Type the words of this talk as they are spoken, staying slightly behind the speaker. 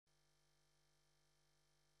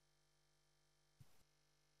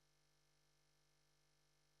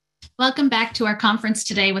Welcome back to our conference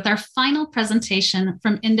today with our final presentation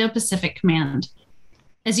from Indo-Pacific Command.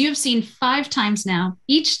 As you have seen 5 times now,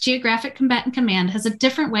 each geographic combatant command has a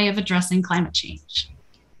different way of addressing climate change.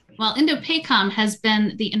 While INDOPACOM has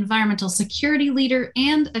been the environmental security leader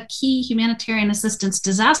and a key humanitarian assistance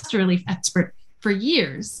disaster relief expert for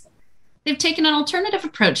years, they've taken an alternative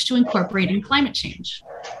approach to incorporating climate change.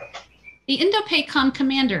 The INDOPACOM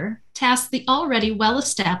commander tasked the already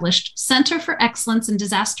well-established Center for Excellence in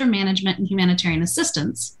Disaster Management and Humanitarian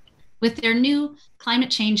Assistance with their new Climate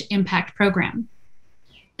Change Impact Program.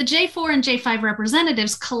 The J4 and J5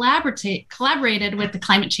 representatives collaborated with the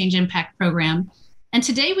Climate Change Impact Program, and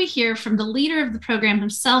today we hear from the leader of the program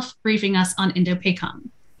himself briefing us on INDOPACOM.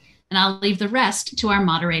 And I'll leave the rest to our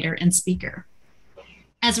moderator and speaker.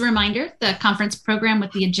 As a reminder, the conference program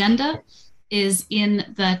with the agenda is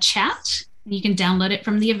in the chat. You can download it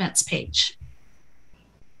from the events page.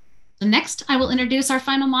 So next, I will introduce our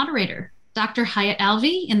final moderator, Dr. Hayat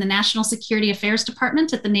Alvi in the National Security Affairs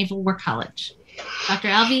Department at the Naval War College. Dr.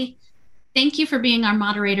 Alvi, thank you for being our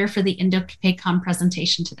moderator for the INDOPACOM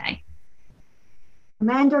presentation today.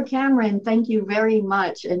 Commander Cameron, thank you very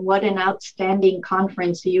much. And what an outstanding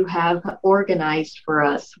conference you have organized for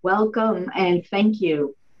us. Welcome and thank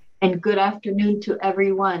you. And good afternoon to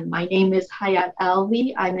everyone. My name is Hayat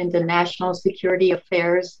Alvi. I'm in the National Security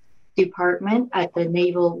Affairs Department at the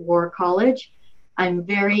Naval War College. I'm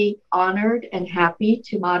very honored and happy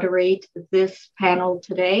to moderate this panel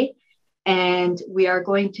today. And we are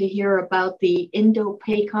going to hear about the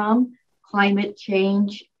INDOPACOM Climate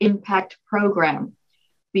Change Impact Program.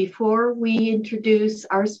 Before we introduce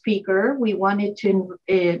our speaker, we wanted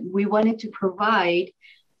to provide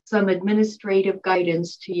some administrative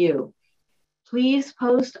guidance to you. Please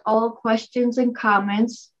post all questions and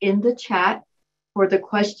comments in the chat for the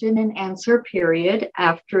question and answer period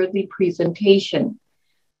after the presentation.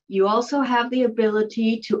 You also have the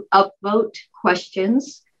ability to upvote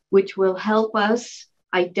questions, which will help us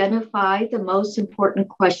identify the most important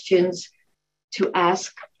questions to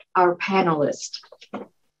ask our panelists.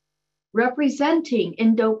 Representing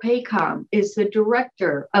INDOPACOM is the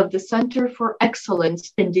director of the Center for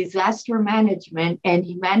Excellence in Disaster Management and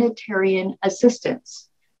Humanitarian Assistance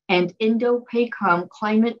and INDOPACOM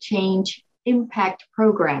Climate Change Impact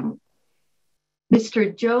Program,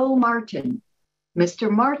 Mr. Joe Martin.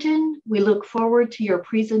 Mr. Martin, we look forward to your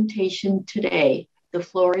presentation today. The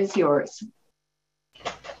floor is yours.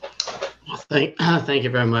 Thank you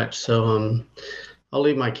very much. So I'll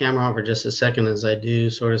leave my camera on for just a second as I do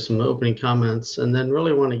sort of some opening comments and then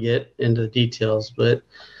really want to get into the details. But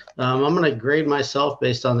I'm going to grade myself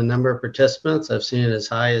based on the number of participants. I've seen it as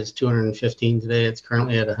high as 215 today. It's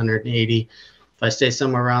currently at 180. If I stay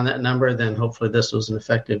somewhere around that number, then hopefully this was an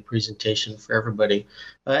effective presentation for everybody.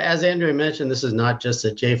 As Andrea mentioned, this is not just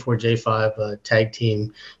a J4, J5 tag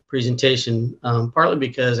team presentation, partly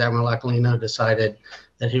because Admiral Aquilino decided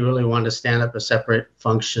that he really wanted to stand up a separate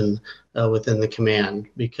function within the command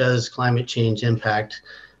because climate change impact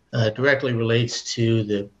directly relates to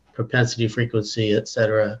the propensity, frequency, et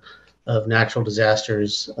cetera, of natural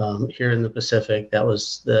disasters here in the Pacific. That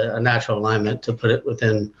was a natural alignment to put it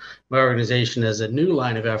within my organization as a new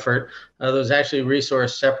line of effort that was actually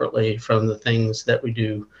resourced separately from the things that we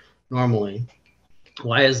do normally.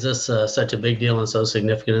 Why is this such a big deal and so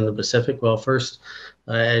significant in the Pacific? Well, first,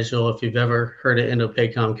 if you've ever heard of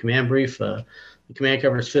INDOPACOM command brief, the command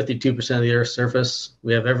covers 52% of the Earth's surface.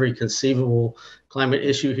 We have every conceivable climate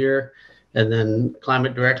issue here, and then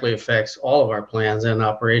climate directly affects all of our plans and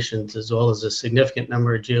operations, as well as a significant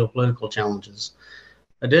number of geopolitical challenges.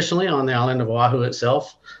 Additionally, on the island of Oahu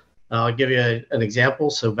itself, I'll give you an example.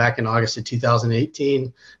 So back in August of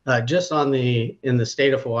 2018, just in the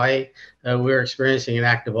state of Hawaii, we were experiencing an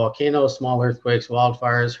active volcano, small earthquakes,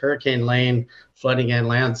 wildfires, Hurricane Lane, flooding, and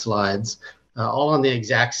landslides, all on the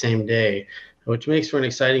exact same day, which makes for an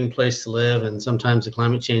exciting place to live. And sometimes the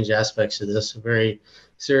climate change aspects of this are very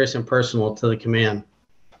serious and personal to the command.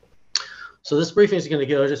 So this briefing is going to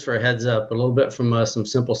go, just for a heads up, a little bit from some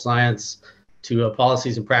simple science to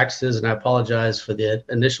policies and practices, and I apologize for the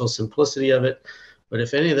initial simplicity of it, but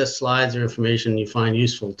if any of the slides or information you find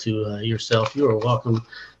useful to yourself, you are welcome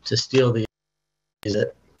to steal these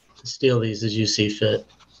as you see fit.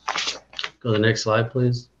 Go to the next slide,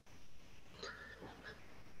 please.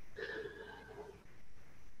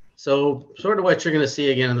 So sort of what you're going to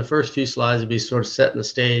see again in the first few slides would be sort of setting the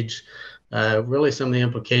stage, really some of the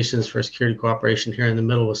implications for security cooperation here in the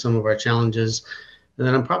middle with some of our challenges. And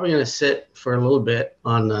then I'm probably going to sit for a little bit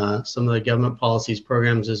on some of the government policies,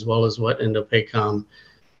 programs, as well as what INDOPACOM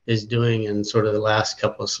is doing in sort of the last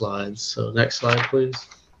couple of slides. So next slide, please.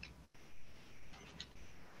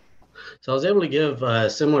 So I was able to give a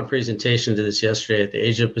similar presentation to this yesterday at the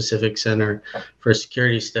Asia Pacific Center for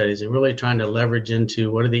Security Studies, and really trying to leverage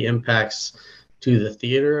into what are the impacts to the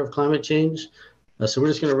theater of climate change. So we're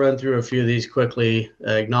just going to run through a few of these quickly,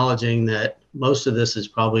 acknowledging that most of this is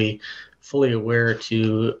probably fully aware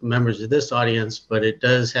to members of this audience, but it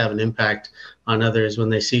does have an impact on others when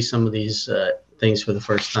they see some of these things for the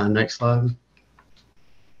first time. Next slide.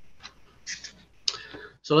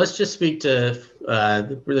 So let's just speak to,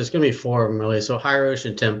 there's going to be four of them really. So higher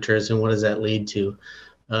ocean temperatures and what does that lead to?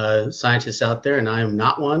 Scientists out there, and I am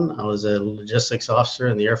not one. I was a logistics officer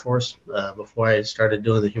in the Air Force before I started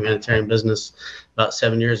doing the humanitarian business about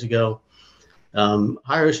 7 years ago.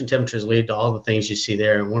 Higher ocean temperatures lead to all the things you see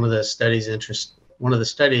there. And one of the studies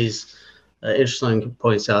interestingly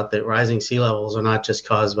points out that rising sea levels are not just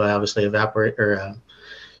caused by obviously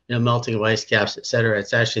melting of ice caps, et cetera.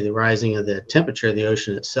 It's actually the rising of the temperature of the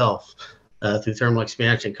ocean itself through thermal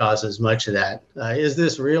expansion causes much of that. Is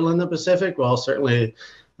this real in the Pacific? Well, certainly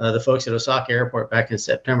the folks at Osaka Airport back in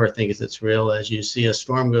September think it's real, as you see a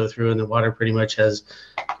storm go through and the water pretty much has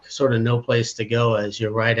sort of no place to go as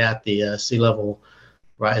you're right at the sea level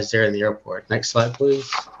rise there in the airport. Next slide,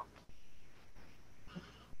 please.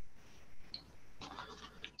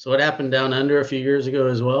 So what happened down under a few years ago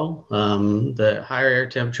as well, the higher air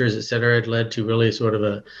temperatures, et cetera, had led to really sort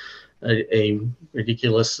of a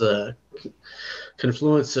ridiculous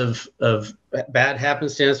confluence of bad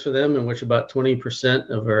happenstance for them, in which about 20%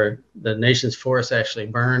 of the nation's forests actually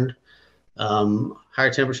burned.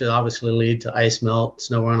 Higher temperatures obviously lead to ice melt,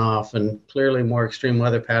 snow runoff, and clearly more extreme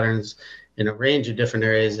weather patterns in a range of different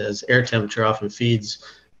areas, as air temperature often feeds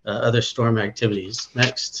other storm activities.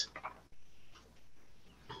 Next.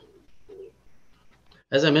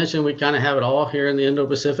 As I mentioned, we kind of have it all here in the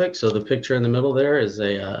Indo-Pacific. So the picture in the middle there is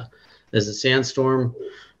a sandstorm,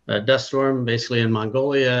 a dust storm, basically in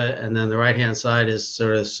Mongolia, and then the right-hand side is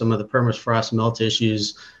sort of some of the permafrost melt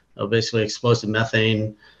issues, basically explosive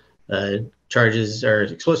methane charges or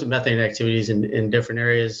explosive methane activities in different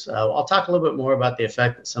areas. I'll talk a little bit more about the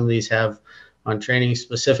effect that some of these have on training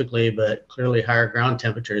specifically, but clearly higher ground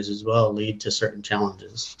temperatures as well lead to certain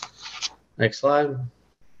challenges. Next slide.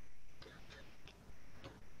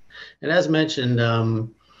 And as mentioned,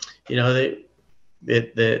 the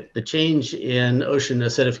change in ocean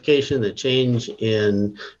acidification, the change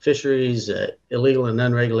in fisheries, illegal and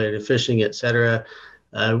unregulated fishing, et cetera,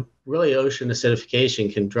 really ocean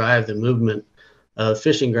acidification can drive the movement of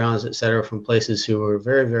fishing grounds, et cetera, from places who are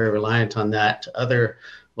very, very reliant on that to other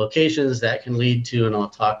locations that can lead to, and I'll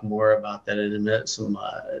talk more about that in a minute, some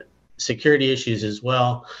security issues as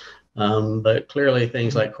well. But clearly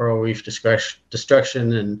things like coral reef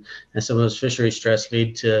destruction and some of those fishery stress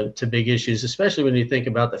lead to big issues, especially when you think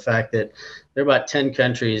about the fact that there are about 10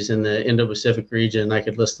 countries in the Indo-Pacific region, I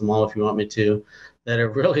could list them all if you want me to, that are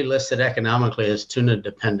really listed economically as tuna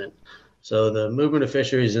dependent. So the movement of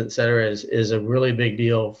fisheries, et cetera, is a really big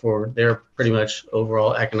deal for their pretty much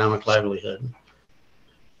overall economic livelihood.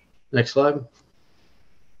 Next slide.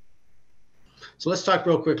 So let's talk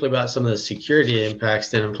real quickly about some of the security impacts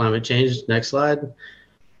then of climate change. Next slide. And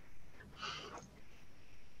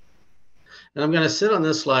I'm going to sit on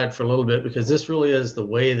this slide for a little bit because this really is the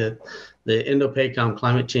way that the INDOPACOM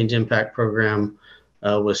Climate Change Impact Program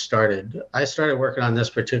was started. I started working on this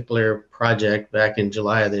particular project back in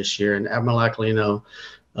July of this year, and Admiral Aquilino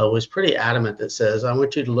was pretty adamant that says, I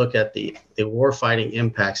want you to look at the warfighting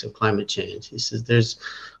impacts of climate change. He says there's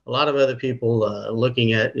a lot of other people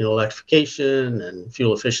looking at electrification and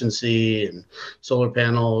fuel efficiency and solar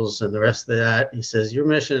panels and the rest of that. He says your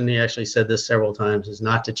mission, and he actually said this several times, is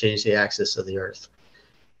not to change the axis of the Earth.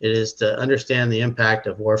 It is to understand the impact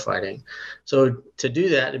of warfighting. So to do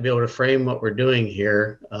that, to be able to frame what we're doing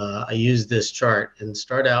here, I use this chart and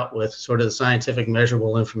start out with sort of the scientific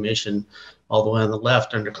measurable information all the way on the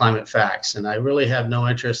left under climate facts. And I really have no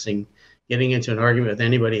interest in getting into an argument with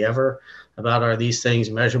anybody ever about are these things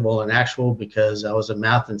measurable and actual, because I was a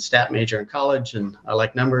math and stat major in college and I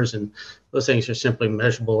like numbers, and those things are simply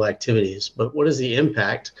measurable activities. But what is the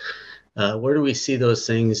impact? Where do we see those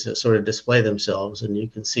things that sort of display themselves? And you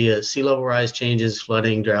can see sea level rise changes,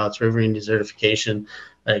 flooding, droughts, riverine desertification,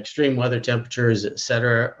 extreme weather temperatures, et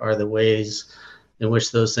cetera, are the ways in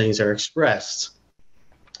which those things are expressed.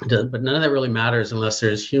 But none of that really matters unless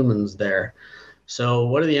there's humans there. So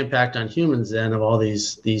what are the impact on humans then of all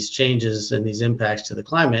these changes and these impacts to the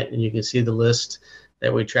climate? And you can see the list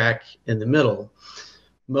that we track in the middle.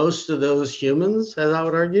 Most of those humans, as I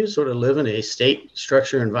would argue, sort of live in a state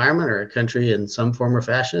structure environment or a country in some form or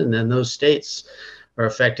fashion. And then those states are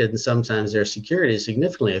affected, and sometimes their security is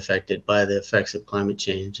significantly affected by the effects of climate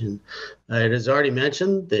change. And it is already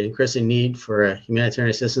mentioned the increasing need for humanitarian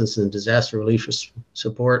assistance and disaster relief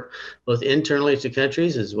support, both internally to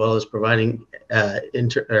countries as well as providing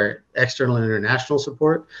external and international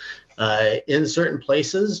support. In certain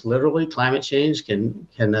places, literally, climate change can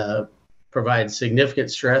provide significant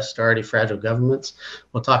stress to already fragile governments.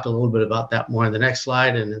 We'll talk a little bit about that more in the next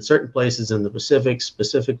slide. And in certain places in the Pacific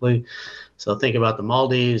specifically, so think about the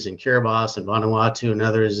Maldives and Kiribati and Vanuatu and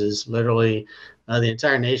others, is literally the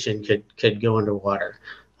entire nation could go underwater.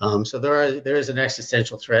 So there is an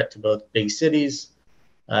existential threat to both big cities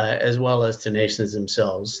as well as to nations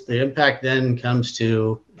themselves. The impact then comes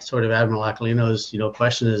to sort of Admiral Aquilino's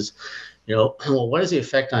question is, well, what is the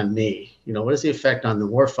effect on me? What is the effect on the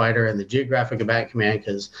warfighter and the geographic combatant command?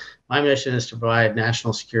 Because my mission is to provide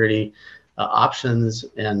national security options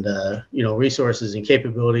and resources and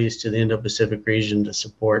capabilities to the Indo-Pacific region to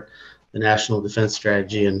support the national defense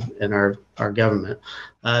strategy and our government.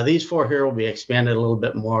 These four here will be expanded a little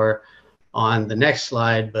bit more on the next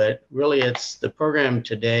slide, but really it's the program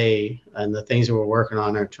today and the things that we're working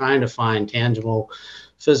on are trying to find tangible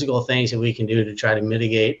physical things that we can do to try to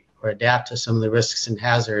mitigate or adapt to some of the risks and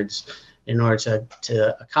hazards in order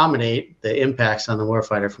to accommodate the impacts on the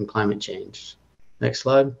warfighter from climate change. Next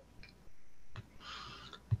slide.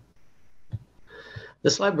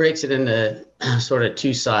 This slide breaks it into sort of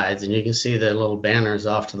two sides, and you can see the little banners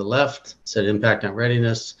off to the left, said impact on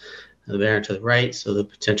readiness, and the banner to the right, so the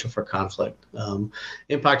potential for conflict.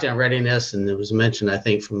 Impact on readiness, and it was mentioned, I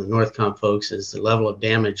think, from the NORTHCOM folks, is the level of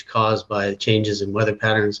damage caused by changes in weather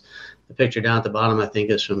patterns. The picture down at the bottom, I think,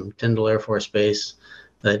 is from Tyndall Air Force Base,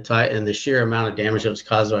 and the sheer amount of damage that was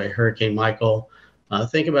caused by Hurricane Michael.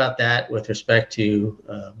 Think about that with respect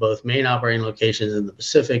to both main operating locations in the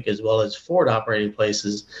Pacific as well as forward operating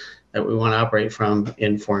places that we want to operate from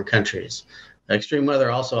in foreign countries. Extreme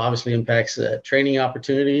weather also obviously impacts training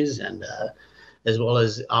opportunities and as well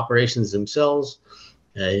as operations themselves.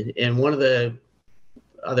 And one of the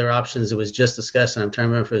other options that was just discussed, and I'm trying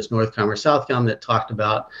to remember if it was NORTHCOM or SOUTHCOM, that talked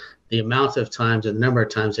about the amount of times or the number of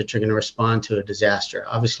times that you're going to respond to a disaster.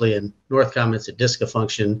 Obviously in NORTHCOM, it's a DSCA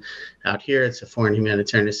function. Out here, it's a foreign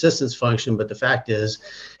humanitarian assistance function. But the fact is,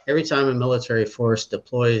 every time a military force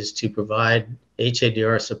deploys to provide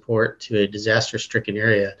HADR support to a disaster-stricken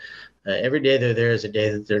area, every day they're there is a day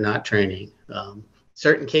that they're not training.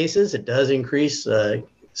 Certain cases, it does increase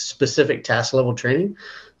specific task level training.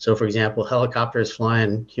 So for example, helicopters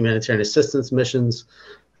flying humanitarian assistance missions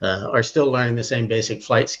are still learning the same basic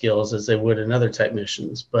flight skills as they would in other type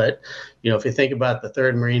missions. But, if you think about the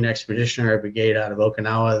 3rd Marine Expeditionary Brigade out of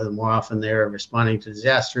Okinawa, the more often they're responding to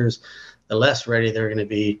disasters, the less ready they're going to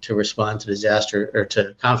be to respond to disaster or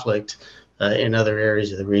to conflict in other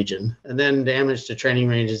areas of the region. And then damage to training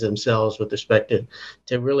ranges themselves with respect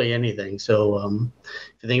to really anything. So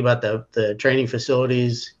if you think about the training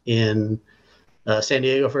facilities in San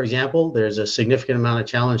Diego, for example, there's a significant amount of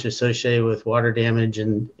challenge associated with water damage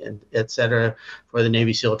and et cetera for the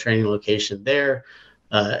Navy SEAL training location there,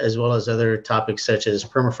 as well as other topics such as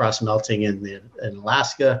permafrost melting in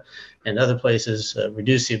Alaska and other places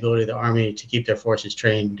reduce the ability of the Army to keep their forces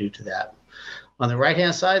trained due to that. On the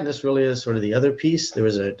right-hand side, and this really is sort of the other piece, there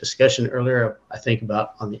was a discussion earlier, I think,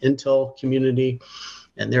 about on the intel community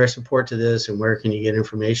and their support to this and where can you get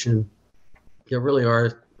information. There really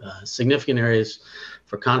are significant areas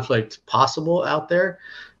for conflict possible out there.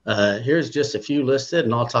 Here's just a few listed,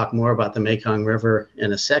 and I'll talk more about the Mekong River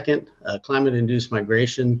in a second. Climate-induced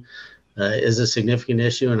migration is a significant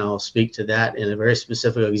issue, and I'll speak to that in a very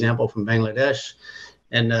specific example from Bangladesh.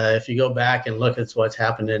 And if you go back and look at what's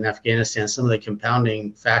happened in Afghanistan, some of the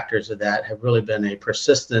compounding factors of that have really been a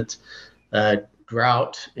persistent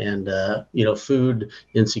drought and food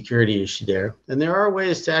insecurity issue there. And there are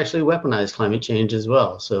ways to actually weaponize climate change as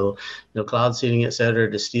well. So cloud seeding, et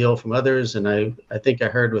cetera, to steal from others. And I think I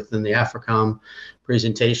heard within the AFRICOM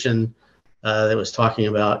presentation that was talking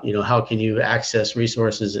about how can you access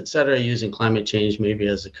resources, et cetera, using climate change maybe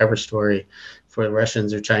as a cover story for the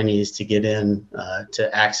Russians or Chinese to get in to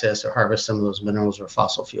access or harvest some of those minerals or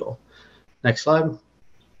fossil fuel. Next slide.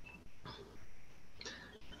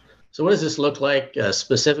 So what does this look like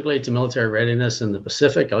specifically to military readiness in the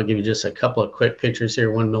Pacific? I'll give you just a couple of quick pictures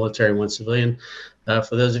here, one military, one civilian.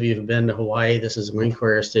 For those of you who've been to Hawaii, this is a Marine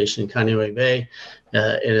Corps Air Station in Kaneohe Bay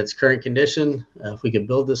in its current condition. If we could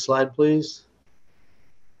build this slide, please.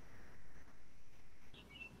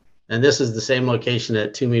 And this is the same location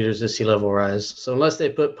at 2 meters of sea level rise. So unless they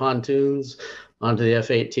put pontoons onto the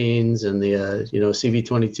F-18s and the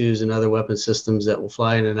CV-22s and other weapon systems that will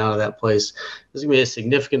fly in and out of that place, there's going to be a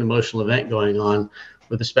significant emotional event going on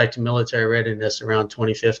with respect to military readiness around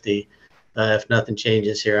 2050, if nothing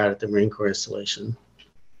changes here out at the Marine Corps installation.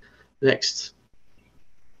 Next.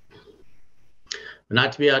 But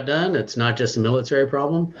not to be outdone, it's not just a military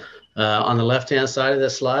problem. On the left-hand side of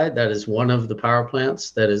this slide, that is one of the power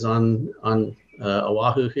plants that is on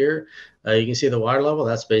Oahu here. You can see the water level.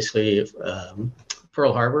 That's basically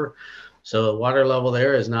Pearl Harbor. So the water level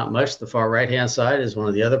there is not much. The far right-hand side is one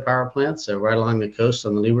of the other power plants, right along the coast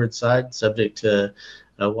on the leeward side, subject to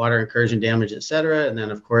water incursion damage, et cetera. And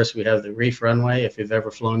then, of course, we have the reef runway. If you've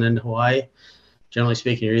ever flown into Hawaii, generally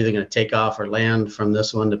speaking, you're either going to take off or land from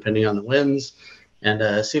this one, depending on the winds.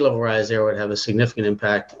 And sea level rise there would have a significant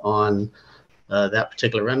impact on that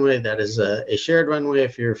particular runway. That is a shared runway,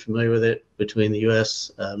 if you're familiar with it, between the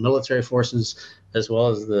U.S. Military forces as well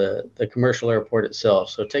as the commercial airport itself.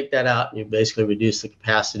 So take that out, and you basically reduce the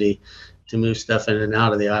capacity to move stuff in and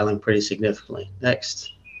out of the island pretty significantly.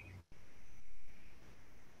 Next.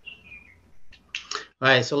 All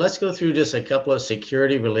right, so let's go through just a couple of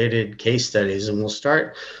security-related case studies, and we'll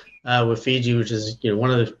start with Fiji, which is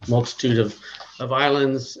one of the multitude of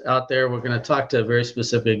islands out there. We're going to talk to a very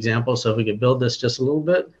specific example. So if we could build this just a little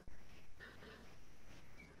bit.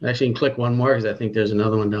 Actually, you can click one more because I think there's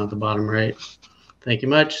another one down at the bottom right. Thank you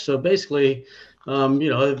much. So basically, it's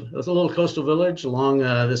a little coastal village along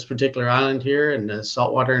this particular island here, and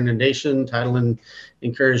saltwater inundation, tidal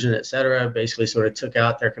incursion, et cetera, basically sort of took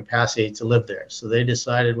out their capacity to live there. So they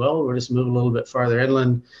decided, well, we'll just move a little bit farther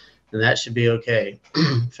inland, and that should be okay.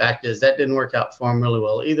 Fact is, that didn't work out for them really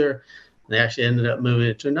well either. They actually ended up moving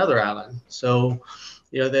it to another island. So,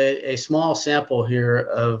 a small sample here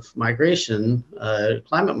of migration,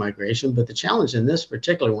 climate migration, but the challenge in this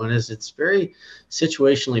particular one is it's very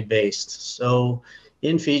situationally based. So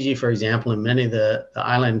in Fiji, for example, in many of the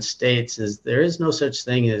island states, there is no such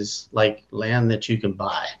thing as like land that you can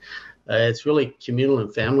buy. It's really communal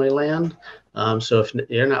and family land. So if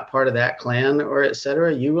you're not part of that clan or et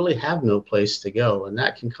cetera, you really have no place to go, and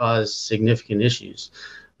that can cause significant issues.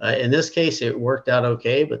 In this case, it worked out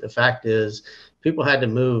okay, but the fact is people had to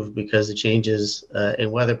move because of changes in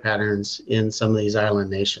weather patterns in some of these island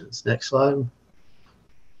nations. Next slide.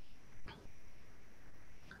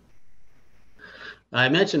 I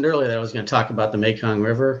mentioned earlier that I was going to talk about the Mekong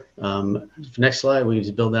River. Next slide, we can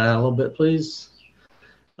just build that out a little bit, please.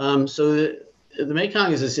 So the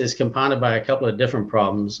Mekong is compounded by a couple of different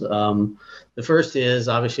problems. The first is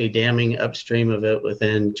obviously damming upstream of it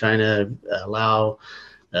within China, Laos,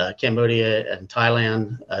 Cambodia, and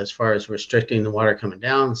Thailand, as far as restricting the water coming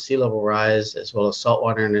down. Sea level rise, as well as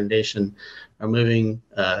saltwater inundation, are moving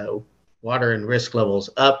water and risk levels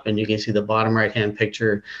up. And you can see the bottom right-hand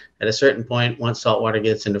picture. At a certain point, once saltwater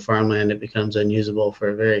gets into farmland, it becomes unusable for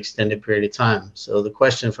a very extended period of time. So the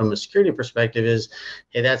question from a security perspective is,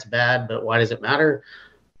 hey, that's bad, but why does it matter?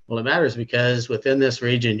 Well, it matters because within this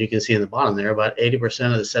region, you can see in the bottom there, about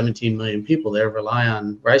 80% of the 17 million people there rely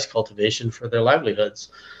on rice cultivation for their livelihoods.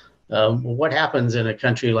 Well, what happens in a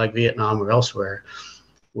country like Vietnam or elsewhere,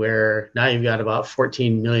 where now you've got about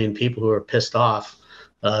 14 million people who are pissed off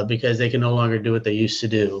because they can no longer do what they used to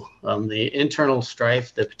do? The internal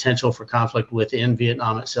strife, the potential for conflict within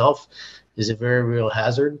Vietnam itself is a very real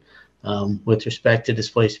hazard with respect to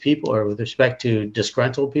displaced people or with respect to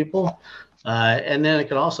disgruntled people. And then it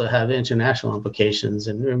could also have international implications,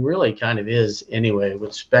 and it really kind of is anyway, with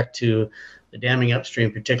respect to the damming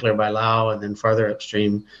upstream, particularly by Laos, and then farther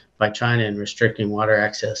upstream by China and restricting water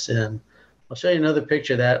access in. I'll show you another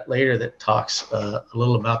picture of that later that talks a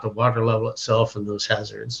little about the water level itself and those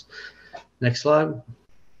hazards. Next slide. Well,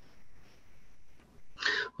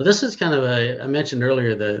 this is kind of I mentioned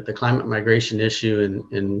earlier the climate migration issue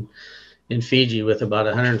in Fiji, with about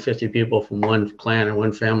 150 people from one clan or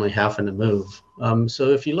one family having to move.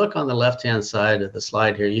 So if you look on the left-hand side of the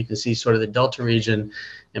slide here, you can see sort of the Delta region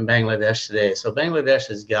in Bangladesh today. So Bangladesh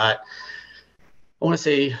has got, I want to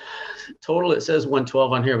say total, it says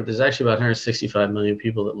 112 on here, but there's actually about 165 million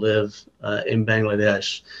people that live in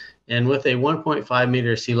Bangladesh. And with a 1.5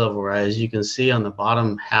 meter sea level rise, you can see on the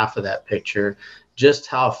bottom half of that picture just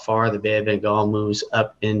how far the Bay of Bengal moves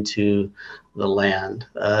up into the land.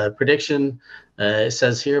 Prediction, it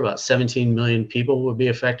says here about 17 million people will be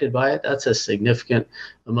affected by it. That's a significant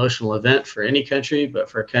emotional event for any country, but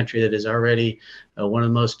for a country that is already one of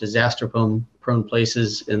the most disaster-prone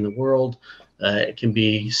places in the world, it can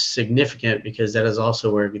be significant because that is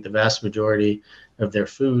also where the vast majority of their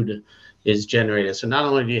food is generated. So not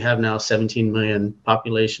only do you have now 17 million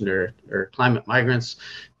population or climate migrants,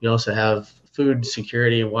 you also have food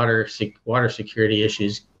security and water security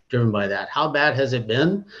issues driven by that. How bad has it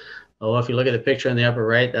been? Well, if you look at the picture in the upper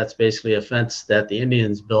right, that's basically a fence that the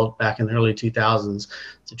Indians built back in the early 2000s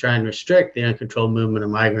to try and restrict the uncontrolled movement of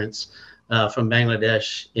migrants from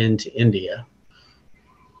Bangladesh into India.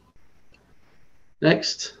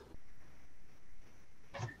 Next.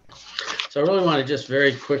 So I really want to just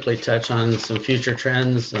very quickly touch on some future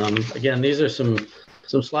trends. Again, these are some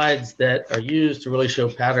slides that are used to really show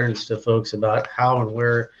patterns to folks about how and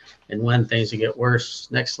where and when things will get worse.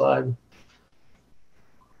 Next slide.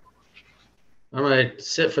 I'm going to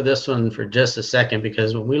sit for this one for just a second,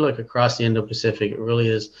 because when we look across the Indo-Pacific, it really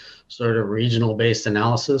is sort of regional-based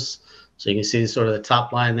analysis. So you can see sort of the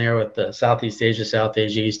top line there with the Southeast Asia, South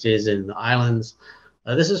Asia, East Asia, and the islands.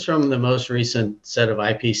 This is from the most recent set of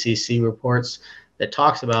IPCC reports that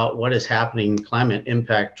talks about what is happening climate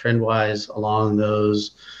impact trend-wise along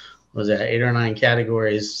those, was that 8 or 9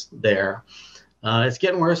 categories there. It's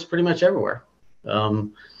getting worse pretty much everywhere.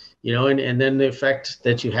 You know, and then the effect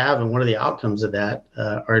that you have and what are the outcomes of that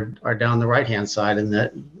are down the right-hand side. And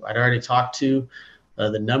that I'd already talked to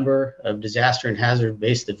the number of disaster and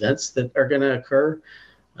hazard-based events that are going to occur,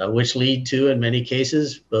 which lead to, in many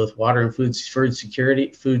cases, both water and food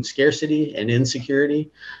security, food scarcity and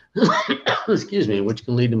insecurity, excuse me, which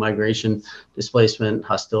can lead to migration, displacement,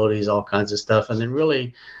 hostilities, all kinds of stuff. And then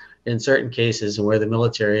really, in certain cases, and where the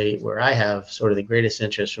military, where I have sort of the greatest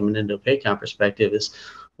interest from an INDOPACOM perspective, is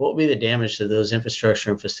what will be the damage to those infrastructure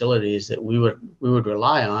and facilities that we would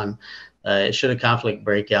rely on should a conflict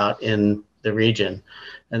break out in the region.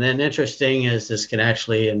 And then interesting is this can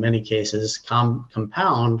actually, in many cases,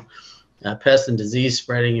 compound pest and disease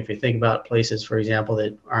spreading. If you think about places, for example,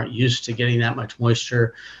 that aren't used to getting that much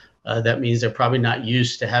moisture, that means they're probably not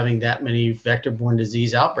used to having that many vector-borne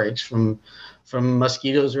disease outbreaks from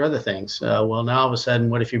mosquitoes or other things. Well, now all of a sudden,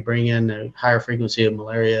 what if you bring in a higher frequency of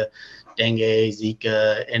malaria, dengue,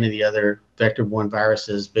 Zika, any of the other vector-borne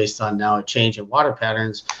viruses based on now a change in water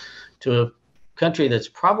patterns to a country that's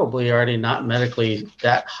probably already not medically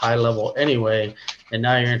that high level anyway, and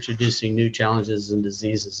now you're introducing new challenges and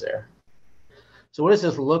diseases there. So what does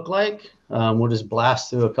this look like? We'll just blast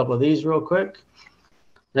through a couple of these real quick.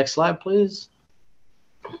 Next slide, please.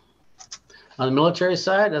 On the military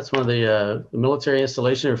side, that's one of the military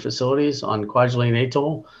installation or facilities on Kwajalein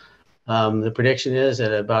Atoll. The prediction is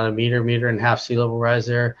at about a meter and a half sea level rise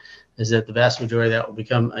there, is that the vast majority of that will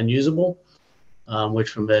become unusable, which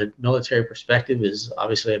from a military perspective is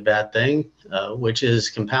obviously a bad thing, which is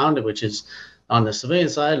compounded, which is on the civilian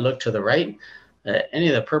side, look to the right. Any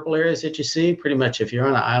of the purple areas that you see, pretty much if you're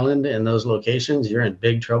on an island in those locations, you're in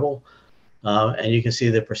big trouble. And you can see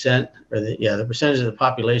the percent, or the percentage of the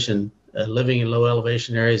population living in low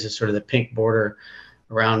elevation areas is sort of the pink border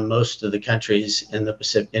around most of the countries in the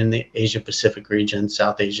Pacific, in the Asia Pacific region,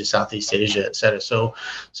 South Asia, Southeast Asia, et cetera. So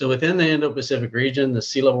within the Indo-Pacific region, the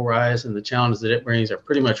sea level rise and the challenges that it brings are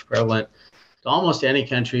pretty much prevalent to almost any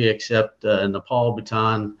country except Nepal,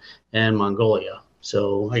 Bhutan, and Mongolia.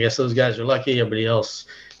 So I guess those guys are lucky. Everybody else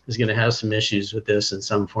is going to have some issues with this in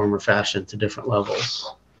some form or fashion to different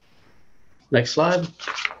levels. Next slide.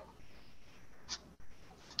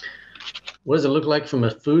 What does it look like from a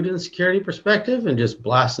food insecurity perspective? And just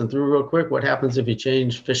blasting through real quick, what happens if you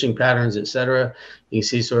change fishing patterns, et cetera? You can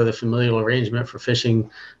see sort of the familial arrangement for fishing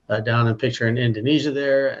down in picture in Indonesia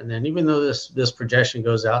there. And then even though this projection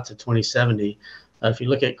goes out to 2070, if you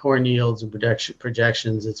look at corn yields and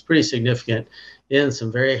projections, it's pretty significant in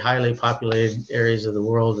some very highly populated areas of the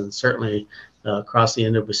world, and certainly across the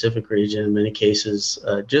Indo-Pacific region. In many cases,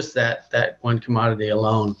 just that one commodity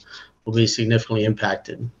alone will be significantly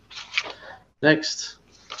impacted. Next.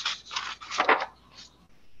 What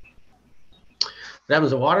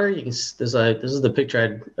happens to water? You can. This is the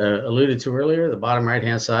picture I alluded to earlier. The bottom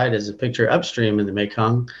right-hand side is a picture upstream in the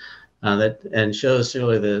Mekong, and shows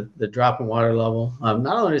really the drop in water level.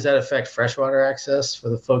 Not only does that affect freshwater access for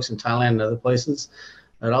the folks in Thailand and other places,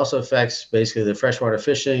 it also affects basically the freshwater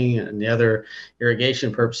fishing and the other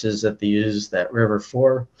irrigation purposes that they use that river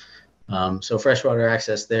for. So freshwater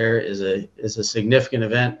access there is a significant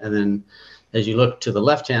event. And then as you look to the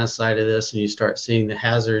left-hand side of this and you start seeing the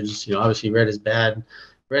hazards, obviously red is bad,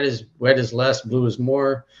 red is less, blue is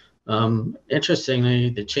more. Interestingly,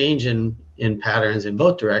 the change in patterns in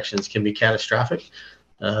both directions can be catastrophic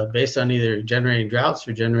based on either generating droughts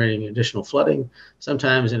or generating additional flooding,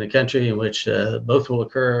 sometimes in a country in which both will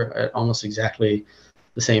occur at almost exactly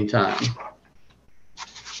the same time.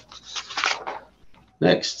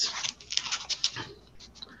 Next.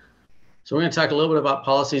 So we're going to talk a little bit about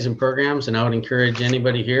policies and programs, and I would encourage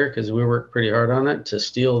anybody here, because we work pretty hard on it, to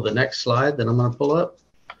steal the next slide that I'm going to pull up.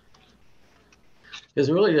 Because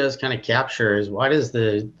it really does kind of capture is why does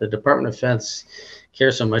the Department of Defense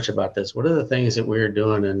care so much about this? What are the things that we're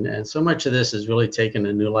doing? And so much of this has really taken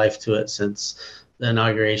a new life to it since the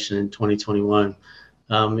inauguration in 2021.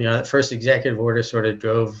 That first executive order sort of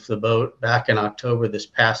drove the boat back in October this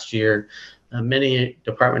past year. Many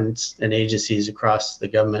departments and agencies across the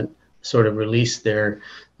government sort of released their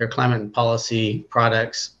climate and policy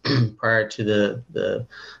products prior to the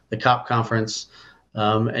COP conference.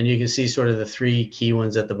 And you can see sort of the three key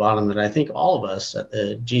ones at the bottom that I think all of us at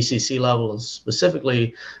the GCC level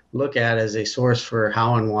specifically look at as a source for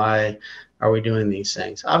how and why are we doing these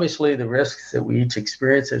things. Obviously, the risks that we each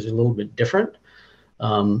experience is a little bit different.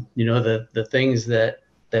 The things that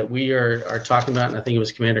we are talking about, and I think it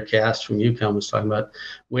was Commander Cass from UCOM was talking about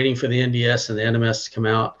waiting for the NDS and the NMS to come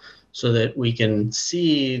out so that we can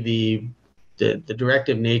see the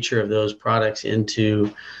directive nature of those products into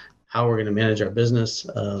how we're going to manage our business.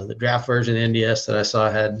 The draft version of the NDS that I saw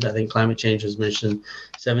had, I think climate change was mentioned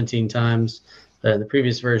 17 times. The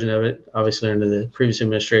previous version of it, obviously under the previous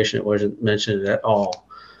administration, it wasn't mentioned at all.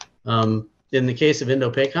 In the case of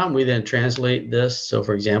INDOPACOM, we then translate this. So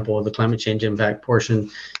for example, the climate change impact portion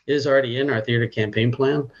is already in our theater campaign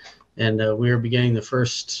plan. And we are beginning the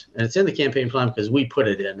first, and it's in the campaign plan because we put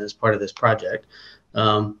it in as part of this project.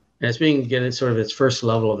 And it's being getting sort of its first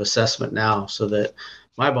level of assessment now so that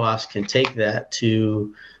my boss can take that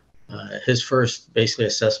to his first basically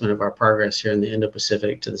assessment of our progress here in the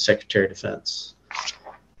Indo-Pacific to the Secretary of Defense.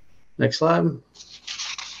 Next slide.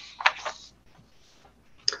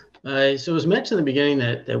 So it was mentioned in the beginning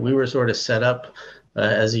that we were sort of set up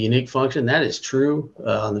as a unique function. That is true.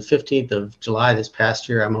 On the 15th of July this past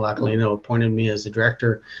year, Amalacalino appointed me as the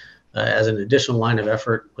director as an additional line of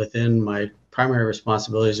effort within my primary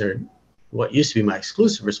responsibilities, or what used to be my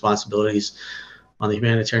exclusive responsibilities on the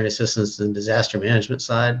humanitarian assistance and disaster management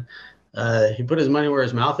side. He put his money where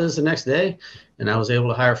his mouth is the next day, and I was able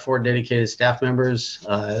to hire 4 dedicated staff members.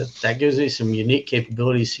 That gives me some unique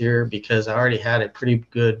capabilities here because I already had a pretty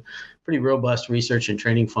robust research and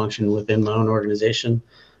training function within my own organization.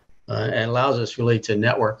 And allows us really to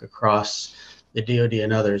network across the DoD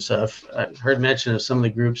and others. I've heard mention of some of the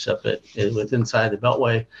groups up inside the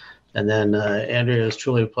Beltway. And then Andrea, it was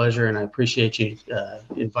truly a pleasure, and I appreciate you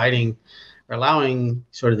inviting or allowing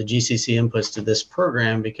sort of the GCC inputs to this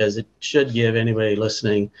program, because it should give anybody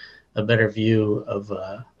listening a better view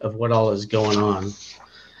of what all is going on.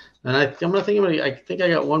 And I think I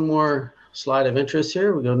got one more slide of interest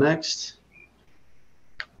here. We go next.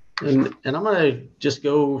 And I'm going to just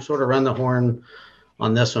go sort of run the horn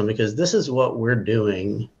on this one, because this is what we're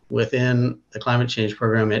doing within the climate change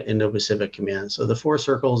program at Indo-Pacific Command. So the 4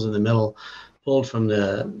 circles in the middle pulled from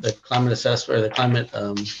the climate assessment or the climate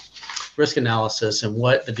risk analysis and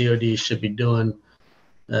what the DoD should be doing,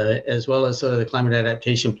 as well as sort of the climate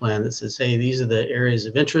adaptation plan that says, hey, these are the areas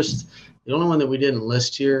of interest. The only one that we didn't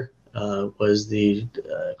list here was the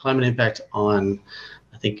climate impact on,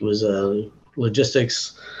 I think it was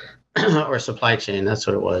logistics or supply chain. That's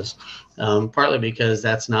what it was. Partly because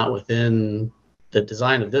that's not within the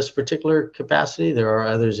design of this particular capacity. There are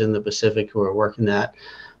others in the Pacific who are working that.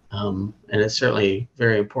 And it's certainly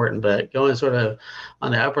very important. But going sort of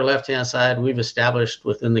on the upper left-hand side, we've established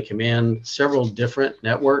within the command several different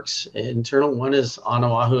networks. Internal one is on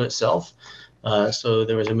Oahu itself. So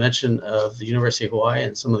there was a mention of the University of Hawaii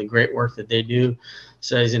and some of the great work that they do,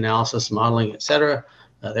 studies, analysis, modeling, et cetera.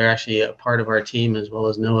 They're actually a part of our team, as well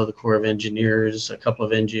as NOAA, the Corps of Engineers, a couple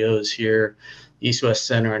of NGOs here, East-West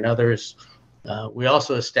Center, and others. We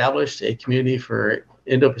also established a community for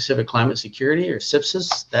Indo-Pacific Climate Security, or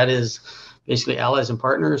SIPSIS. That is basically allies and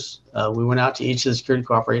partners. We went out to each of the security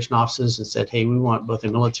cooperation offices and said, hey, we want both a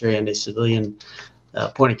military and a civilian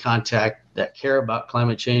point of contact that care about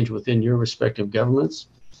climate change within your respective governments.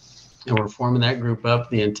 And we're forming that group up,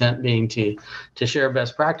 the intent being to share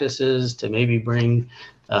best practices, to maybe bring,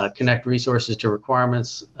 connect resources to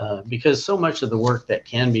requirements, because so much of the work that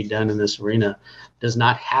can be done in this arena does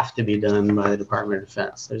not have to be done by the Department of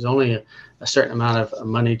Defense. There's only a certain amount of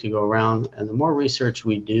money to go around, and the more research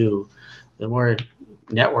we do, the more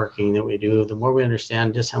networking that we do, the more we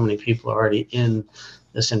understand just how many people are already in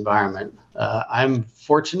this environment. I'm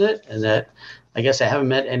fortunate in that I guess I haven't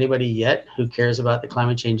met anybody yet who cares about the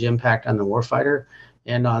climate change impact on the warfighter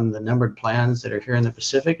and on the numbered plans that are here in the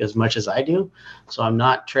Pacific as much as I do. So I'm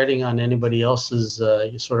not treading on anybody else's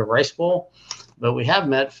sort of rice bowl, but we have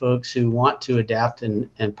met folks who want to adapt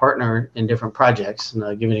and partner in different projects. And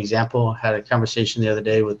I'll give you an example. I had a conversation the other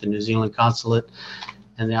day with the New Zealand consulate,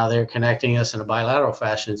 and now they're connecting us in a bilateral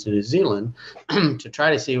fashion to New Zealand to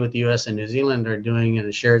try to see what the U.S. and New Zealand are doing in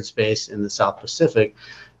a shared space in the South Pacific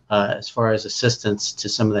as far as assistance to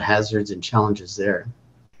some of the hazards and challenges there.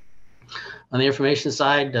 On the information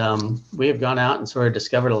side, we have gone out and sort of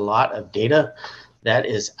discovered a lot of data that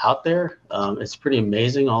is out there. It's pretty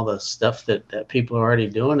amazing, all the stuff that people are already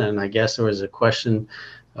doing. And I guess there was a question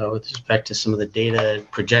with respect to some of the data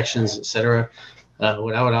projections, et cetera.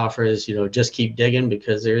 What I would offer is, just keep digging,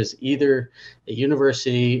 because there's either a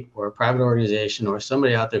university or a private organization or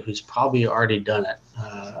somebody out there who's probably already done it.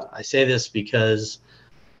 I say this because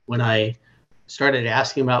when I started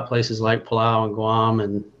asking about places like Palau and Guam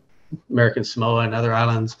and American Samoa and other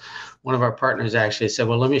islands, one of our partners actually said,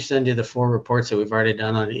 well, let me send you the 4 reports that we've already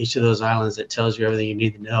done on each of those islands that tells you everything you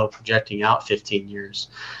need to know, projecting out 15 years.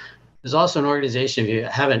 There's also an organization, if you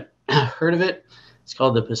haven't heard of it, it's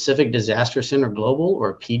called the Pacific Disaster Center Global,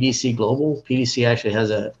 or PDC Global. PDC actually has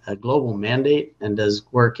a global mandate and does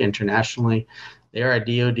work internationally. They are a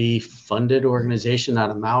DoD-funded organization out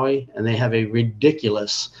of Maui, and they have a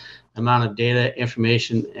ridiculous amount of data,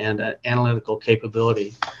 information, and analytical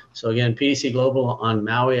capability. So again, PDC Global on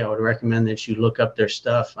Maui, I would recommend that you look up their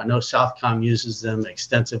stuff. I know Southcom uses them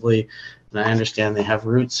extensively, and I understand they have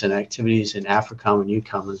roots and activities in AFRICOM and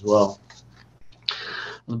EUCOM as well.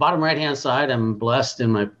 On the bottom right-hand side, I'm blessed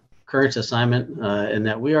in my current assignment in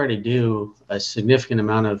that we already do a significant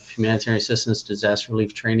amount of humanitarian assistance, disaster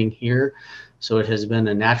relief training here. So it has been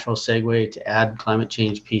a natural segue to add climate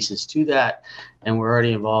change pieces to that. And we're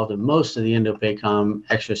already involved in most of the INDOPACOM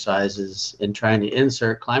exercises in trying to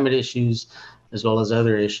insert climate issues as well as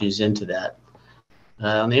other issues into that.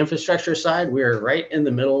 On the infrastructure side, we are right in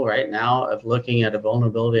the middle right now of looking at a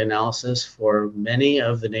vulnerability analysis for many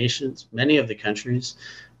of the nations, many of the countries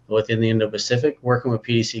within the Indo-Pacific, working with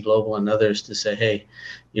PDC Global and others to say, hey,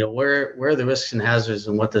 where are the risks and hazards,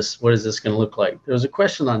 and what is this going to look like? There was a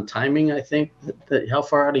question on timing, I think, that how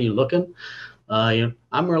far out are you looking? I'm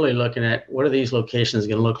really looking at what are these locations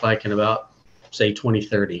going to look like in about, say,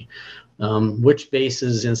 2030. Which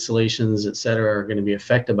bases, installations, et cetera, are going to be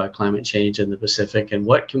affected by climate change in the Pacific, and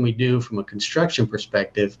what can we do from a construction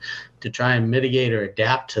perspective to try and mitigate or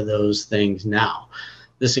adapt to those things now?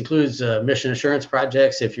 This includes mission assurance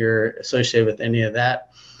projects, if you're associated with any of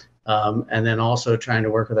that, and then also trying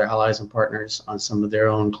to work with our allies and partners on some of their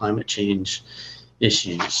own climate change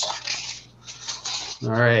issues.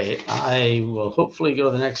 All right, I will hopefully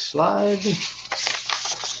go to the next slide.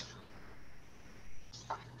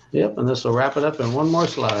 Yep, and this will wrap it up in one more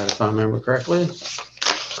slide, if I remember correctly.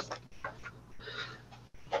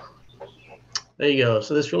 There you go.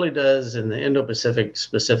 So this really does, in the Indo-Pacific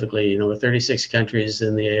specifically, with 36 countries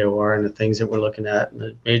in the AOR and the things that we're looking at, and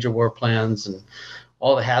the major war plans and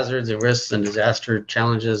all the hazards and risks and disaster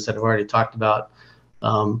challenges that I've already talked about.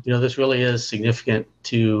 This really is significant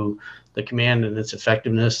to the command and its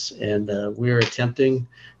effectiveness. And we are attempting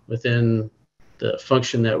within the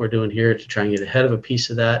function that we're doing here to try and get ahead of a piece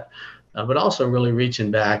of that, but also really reaching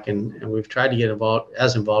back. And we've tried to get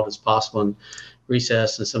as involved as possible in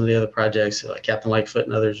Recess and some of the other projects like Captain Lightfoot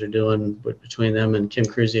and others are doing, but between them and Kim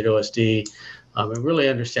Cruzy at OSD, and really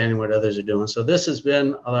understanding what others are doing. So this has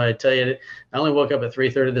been, although I tell you, I only woke up at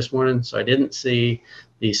 3:30 this morning, so I didn't see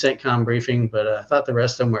the CENTCOM briefing, but I thought the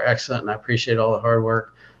rest of them were excellent, and I appreciate all the hard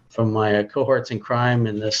work from my cohorts in crime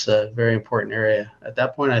in this very important area. At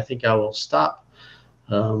that point, I think I will stop.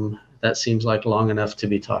 That seems like long enough to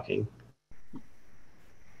be talking.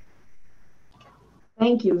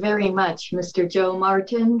 Thank you very much, Mr. Joe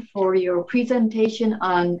Martin, for your presentation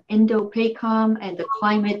on INDOPACOM and the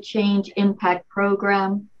Climate Change Impact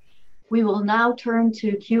Program. We will now turn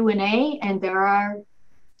to Q&A, and there are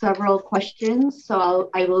several questions, so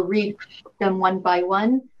I will read them one by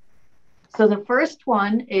one. So the first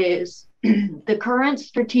one is, the current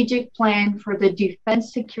strategic plan for the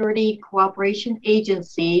Defense Security Cooperation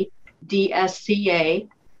Agency, DSCA,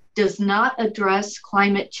 does not address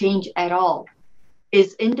climate change at all.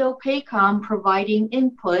 Is INDOPACOM providing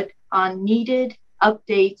input on needed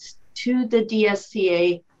updates to the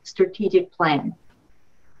DSCA strategic plan?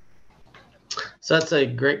 So that's a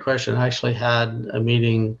great question. I actually had a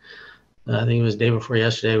meeting, I think it was the day before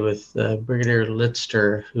yesterday, with Brigadier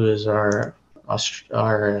Litster, who is our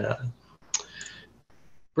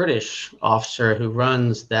British officer who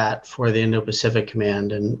runs that for the Indo-Pacific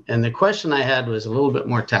Command. And the question I had was a little bit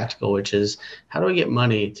more tactical, which is, how do we get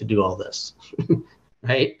money to do all this?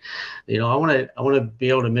 Right? I want to be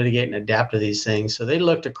able to mitigate and adapt to these things. So they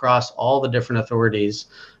looked across all the different authorities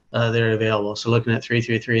that are available. So looking at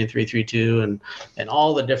 333 and 332 and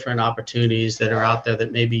all the different opportunities that are out there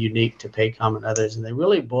that may be unique to PACOM and others. And they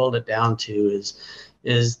really boiled it down to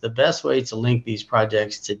is the best way to link these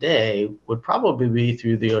projects today would probably be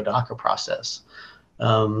through the ODACA process.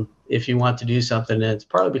 If you want to do something, and it's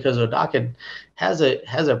partly because ODACA has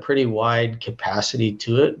a pretty wide capacity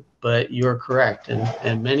to it. but you're correct.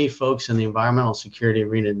 And many folks in the environmental security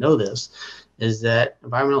arena know this, is that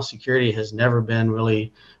environmental security has never been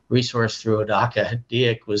really resourced through ODACA.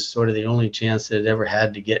 DIC was sort of the only chance that it ever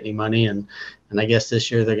had to get any money. And I guess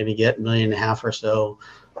this year they're going to get $1.5 million or so,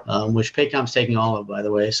 which PACOM's taking all of, by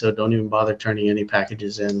the way. So don't even bother turning any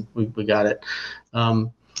packages in. We got it.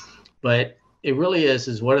 But it really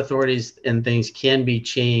is what authorities and things can be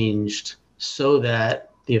changed so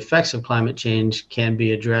that the effects of climate change can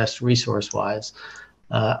be addressed resource-wise.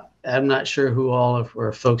 I'm not sure who all of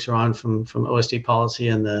our folks are on from OSD policy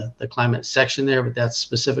and the climate section there, but that's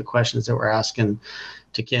specific questions that we're asking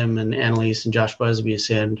to Kim and Annalise and Josh Busby,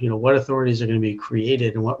 saying, what authorities are going to be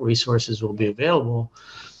created and what resources will be available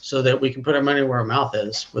so that we can put our money where our mouth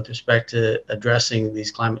is with respect to addressing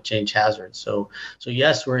these climate change hazards. So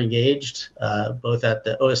yes, we're engaged both at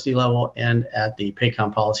the OSD level and at the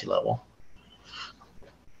PACOM policy level.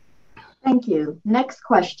 Thank you. Next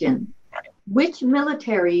question. Which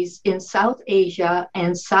militaries in South Asia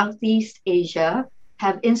and Southeast Asia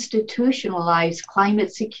have institutionalized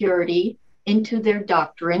climate security into their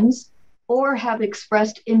doctrines or have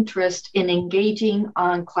expressed interest in engaging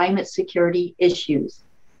on climate security issues?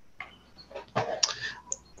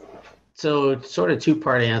 So sort of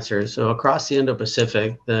two-part answer. So across the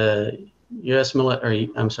Indo-Pacific, the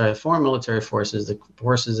foreign military forces, the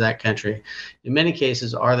forces of that country, in many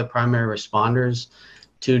cases are the primary responders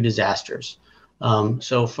to disasters.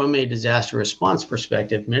 So from a disaster response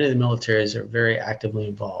perspective, many of the militaries are very actively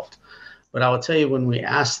involved. But I will tell you, when we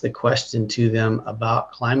ask the question to them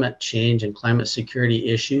about climate change and climate security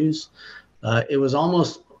issues, it was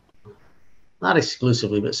almost, not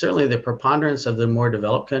exclusively, but certainly the preponderance of the more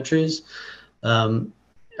developed countries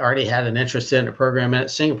already had an interest in a program. And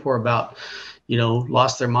Singapore about,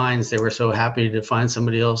 lost their minds. They were so happy to find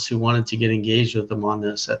somebody else who wanted to get engaged with them on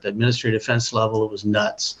this. At the Ministry of Defense level, it was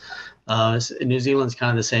nuts. New Zealand's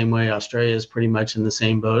kind of the same way. Australia is pretty much in the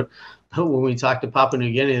same boat. But when we talk to Papua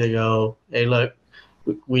New Guinea, they go, hey, look,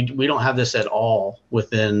 we don't have this at all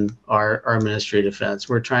within our Ministry of Defense.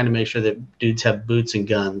 We're trying to make sure that dudes have boots and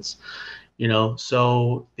guns.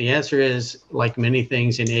 So the answer is, like many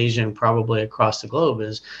things in Asia and probably across the globe,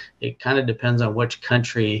 is it kind of depends on which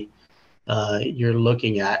country you're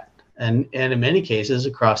looking at. And in many cases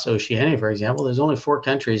across Oceania, for example, there's only 4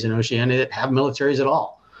 countries in Oceania that have militaries at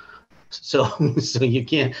all. So you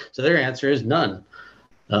can't. So their answer is none.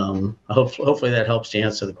 Hopefully that helps to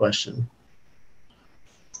answer the question.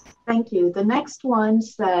 Thank you. The next one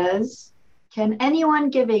says, can anyone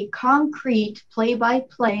give a concrete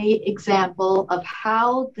play-by-play example of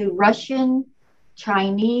how the Russian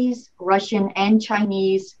and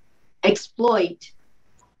Chinese exploit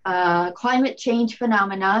climate change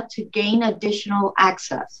phenomena to gain additional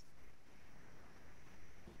access?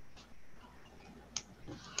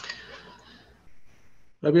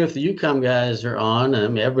 I mean, if the UCOM guys are on,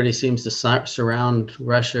 everybody seems to surround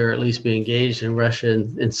Russia, or at least be engaged in Russia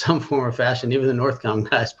in some form or fashion. Even the NORTHCOM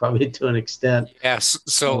guys, probably to an extent. Yes.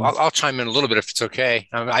 So I'll chime in a little bit if it's okay.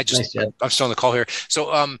 I'm still on the call here.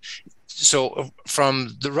 So from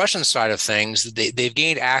the Russian side of things, they've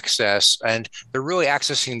gained access, and they're really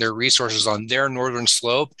accessing their resources on their northern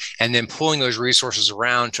slope and then pulling those resources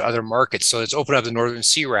around to other markets. So it's opened up the Northern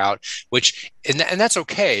Sea route, and that's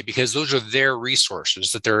okay, because those are their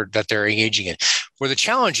resources that they're engaging in. Where the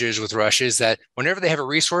challenge is with Russia is that whenever they have a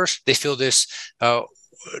resource, they feel this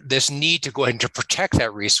need to go ahead and to protect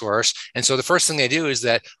that resource. And so the first thing they do is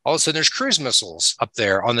that all of a sudden there's cruise missiles up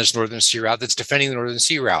there on this Northern Sea route that's defending the Northern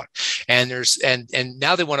Sea route. And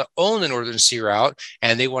now they want to own the Northern Sea route,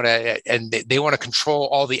 and they want to control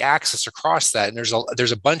all the access across that. And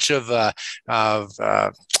there's a bunch of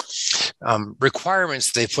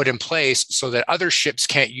requirements they put in place so that other ships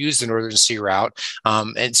can't use the Northern Sea route.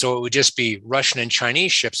 And so it would just be Russian and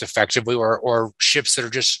Chinese ships effectively, or ships that are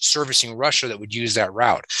just servicing Russia that would use that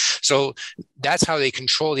route. So that's how they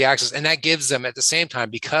control the access. And that gives them, at the same time,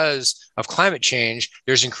 because of climate change,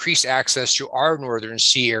 there's increased access to our Northern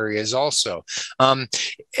Sea areas also. And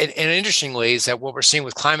interestingly, is that what we're seeing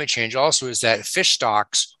with climate change also is that fish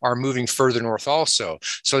stocks are moving further north also.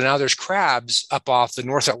 So now there's crabs up off the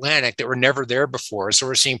North Atlantic that were never there before. So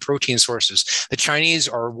we're seeing protein sources. The Chinese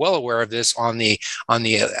are well aware of this on the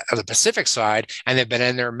Pacific side, and they've been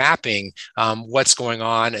in there mapping what's going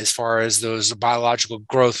on as far as those biological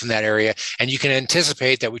growth in that area. And you can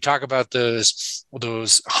anticipate that we talk about those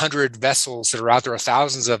 100 vessels that are out there,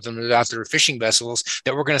 thousands of them that are out there, fishing vessels,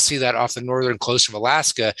 that we're going to see that off the northern coast of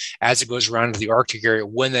Alaska as it goes around into the Arctic area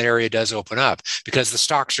when that area does open up, because the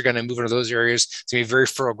stocks are going to move into those areas. It's going to be very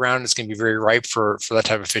fertile ground. It's going to be very ripe for that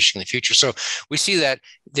type of fishing in the future. So we see that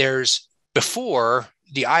before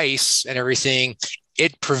the ice and everything,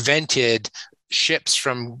 it prevented ships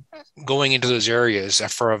from going into those areas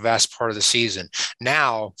for a vast part of the season.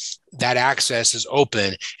 Now that access is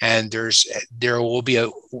open, and there will be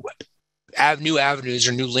new avenues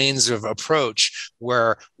or new lanes of approach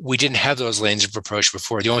where we didn't have those lanes of approach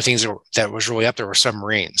before. The only things that was really up there were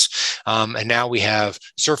submarines. And now we have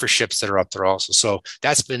surface ships that are up there also. So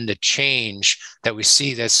that's been the change that we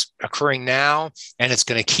see that's occurring now, and it's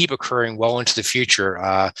going to keep occurring well into the future,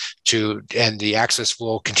 and the access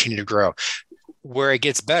will continue to grow. Where it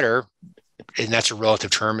gets better, and that's a relative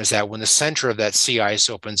term, is that when the center of that sea ice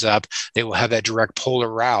opens up, they will have that direct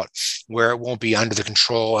polar route where it won't be under the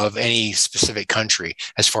control of any specific country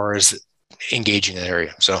as far as engaging in that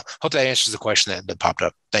area. So hope that answers the question that popped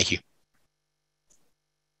up. Thank you.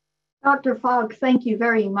 Dr. Fogg, thank you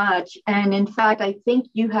very much. And in fact, I think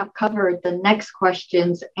you have covered the next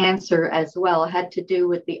question's answer as well. It had to do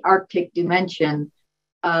with the Arctic dimension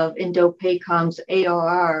of INDOPACOM's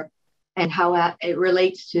ARR and how it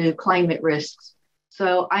relates to climate risks.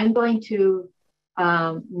 So I'm going to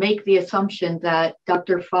make the assumption that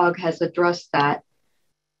Dr. Fogg has addressed that,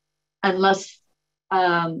 unless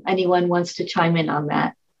anyone wants to chime in on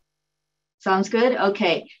that. Sounds good?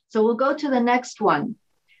 Okay, so we'll go to the next one.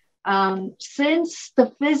 Since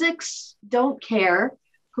the physics don't care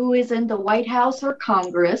who is in the White House or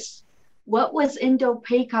Congress, what was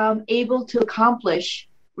INDOPACOM able to accomplish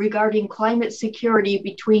regarding climate security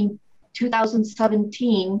between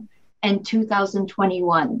 2017 and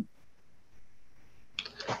 2021?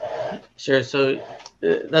 Sure. So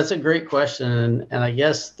that's a great question. And I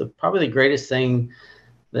guess probably the greatest thing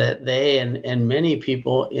that they and many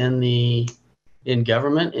people in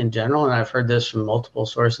government in general, and I've heard this from multiple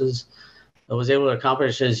sources, was able to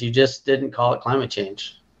accomplish is you just didn't call it climate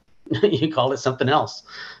change. You called it something else.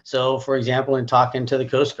 So, for example, in talking to the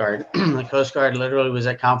Coast Guard, the Coast Guard literally was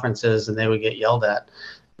at conferences and they would get yelled at.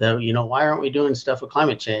 Why aren't we doing stuff with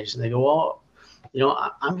climate change? And they go, well,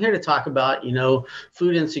 I'm here to talk about,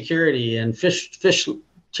 food insecurity and fish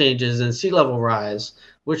changes and sea level rise,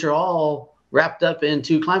 which are all wrapped up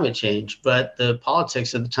into climate change. But the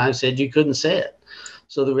politics at the time said you couldn't say it.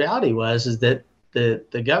 So the reality is that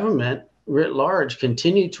the government writ large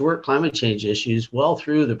continued to work climate change issues well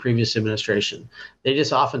through the previous administration. They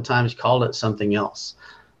just oftentimes called it something else.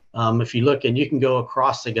 If you look, and you can go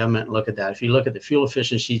across the government and look at that. If you look at the fuel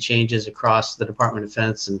efficiency changes across the Department of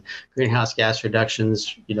Defense, and greenhouse gas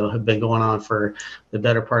reductions, have been going on for the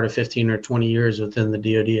better part of 15 or 20 years within the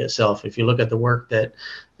DoD itself. If you look at the work that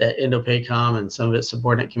INDOPACOM and some of its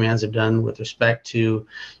subordinate commands have done with respect to,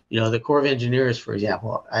 the Corps of Engineers, for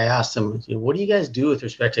example, I asked them, what do you guys do with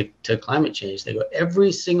respect to climate change? They go,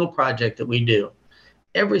 every single project that we do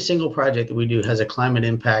has a climate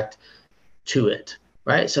impact to it.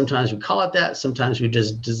 Right? Sometimes we call it that. Sometimes we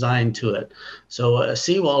just design to it. So a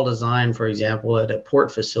seawall design, for example, at a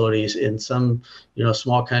port facilities in some,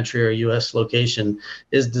 small country or U.S. location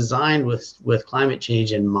is designed with climate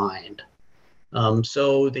change in mind.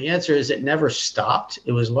 So the answer is it never stopped.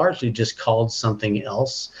 It was largely just called something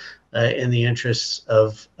else in the interests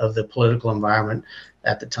of the political environment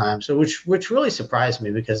at the time. So which really surprised me,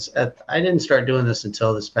 because I didn't start doing this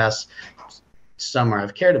until this past summer.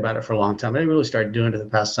 I've cared about it for a long time. I didn't really start doing it the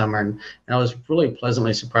past summer, and I was really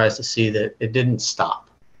pleasantly surprised to see that it didn't stop.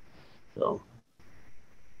 So,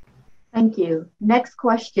 thank you. Next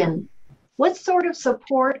question. What sort of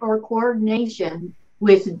support or coordination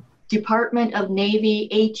with Department of Navy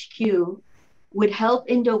HQ would help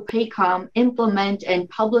INDOPACOM implement and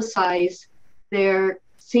publicize their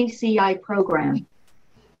CCI program?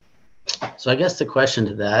 So I guess the question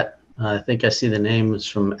to that, I think I see the name is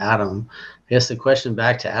from Adam. I guess the question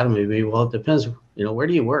back to Adam would be, well, it depends, where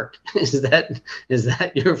do you work? Is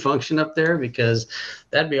that your function up there? Because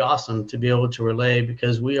that'd be awesome to be able to relay,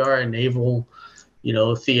 because we are a naval,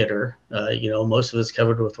 theater. Most of it's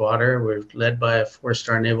covered with water. We're led by a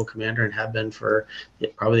 4-star naval commander and have been for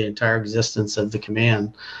probably the entire existence of the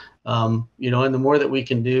command. And the more that we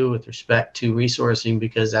can do with respect to resourcing,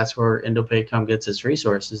 because that's where INDOPACOM gets its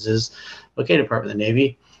resources, is, okay, Department of the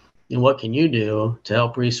Navy, and what can you do to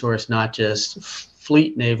help resource not just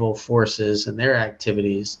fleet naval forces and their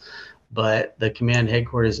activities, but the command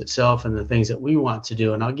headquarters itself and the things that we want to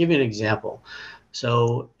do? And I'll give you an example.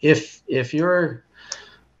 So if you're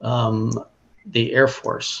the Air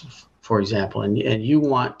Force, for example, and you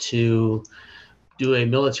want to do a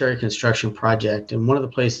military construction project, and one of the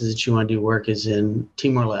places that you want to do work is in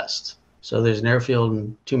Timor-Leste. So there's an airfield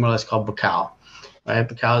in Timor-Leste called Bacau. right?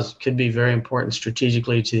 Because it could be very important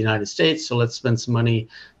strategically to the United States. So let's spend some money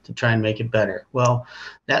to try and make it better. Well,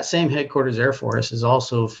 that same headquarters Air Force is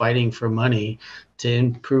also fighting for money to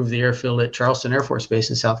improve the airfield at Charleston Air Force Base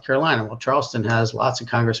in South Carolina. Well, Charleston has lots of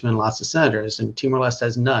congressmen, lots of senators, and Timor-Leste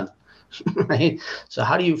has none. Right? So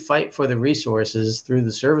how do you fight for the resources through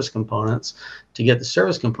the service components to get the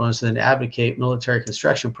service components and then advocate military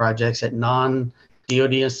construction projects at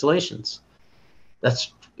non-DoD installations?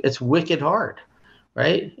 It's wicked hard,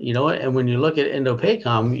 right? And when you look at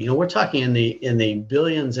INDOPACOM, we're talking in the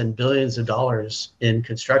billions and billions of dollars in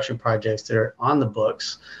construction projects that are on the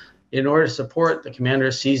books in order to support the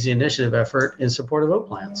Commander Seize the Initiative effort in support of O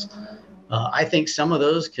plans. I think some of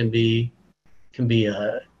those can be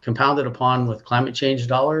compounded upon with climate change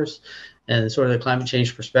dollars and sort of the climate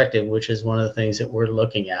change perspective, which is one of the things that we're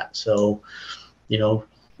looking at. So,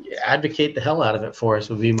 advocate the hell out of it for us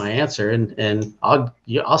would be my answer. And I'll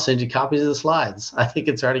send you copies of the slides. I think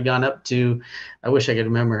it's already gone up to, I wish I could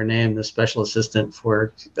remember her name, the special assistant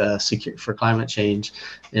for climate change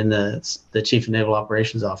in the Chief of Naval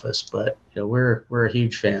Operations Office. But we're a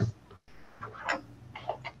huge fan.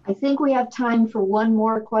 I think we have time for one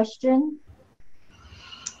more question.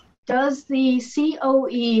 Does the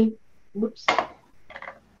COE, whoops,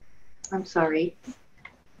 I'm sorry.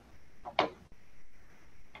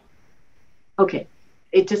 Okay,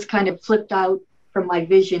 it just kind of flipped out from my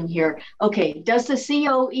vision here. Okay, does the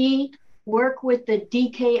COE work with the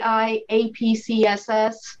DKI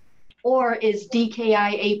APCSS, or is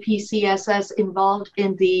DKI APCSS involved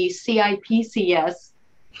in the CIPCS,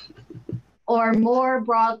 or more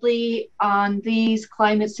broadly on these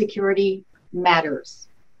climate security matters?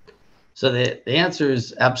 So the answer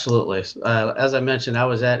is absolutely. As I mentioned, I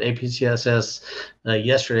was at APCSS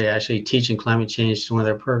yesterday, actually teaching climate change to one of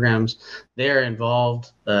their programs. They're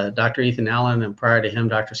involved. Dr. Ethan Allen and prior to him,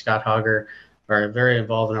 Dr. Scott Hogger are very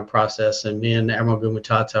involved in our process. And me and Admiral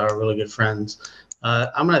Gumatata are really good friends.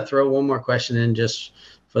 I'm going to throw one more question in just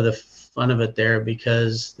for the fun of it there,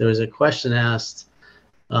 because there was a question asked,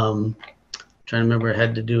 trying to remember, it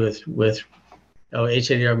had to do with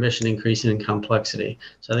HADR mission increasing in complexity.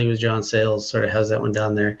 So I think it was John Sales sort of has that one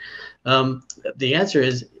down there. The answer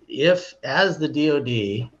is, if as the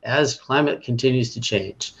DoD, as climate continues to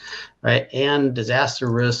change, right, and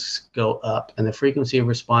disaster risks go up and the frequency of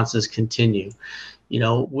responses continue,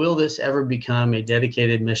 will this ever become a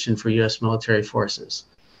dedicated mission for U.S. military forces?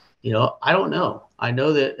 I don't know. I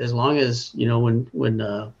know that as long as, when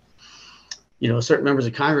certain members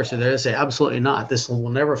of Congress are there to say, absolutely not, this will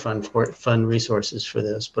never fund resources for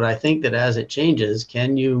this. But I think that as it changes,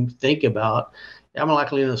 can you think about, Admiral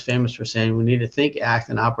Aquilino is famous for saying, we need to think, act,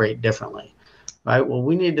 and operate differently, right? Well,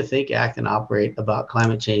 we need to think, act, and operate about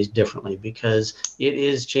climate change differently, because it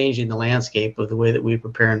is changing the landscape of the way that we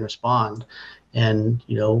prepare and respond. And,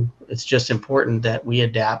 it's just important that we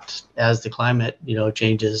adapt as the climate,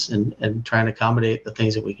 changes and try and accommodate the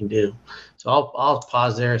things that we can do. So I'll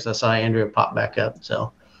pause there as I saw Andrea pop back up.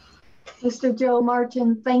 So, Mr. Joe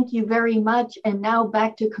Martin, thank you very much. And now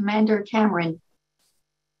back to Commander Cameron.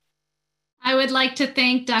 I would like to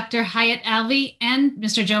thank Dr. Hayat Alvi and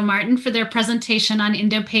Mr. Joe Martin for their presentation on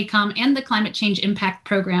INDOPACOM and the Climate Change Impact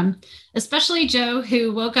Program, especially Joe,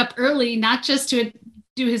 who woke up early, not just to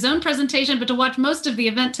do his own presentation, but to watch most of the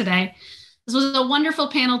event today. This was a wonderful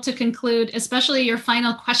panel to conclude, especially your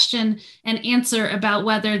final question and answer about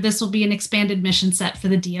whether this will be an expanded mission set for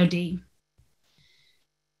the DoD.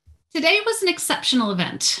 Today was an exceptional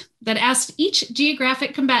event that asked each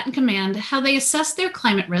geographic combatant command how they assessed their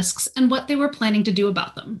climate risks and what they were planning to do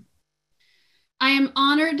about them. I am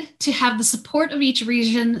honored to have the support of each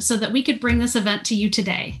region so that we could bring this event to you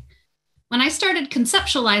today. When I started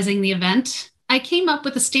conceptualizing the event, I came up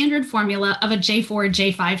with a standard formula of a J4,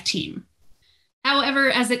 J5 team. However,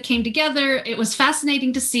 as it came together, it was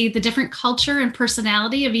fascinating to see the different culture and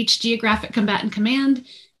personality of each geographic combatant command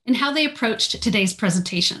and how they approached today's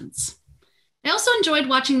presentations. I also enjoyed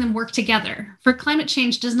watching them work together, for climate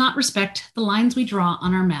change does not respect the lines we draw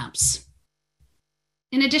on our maps.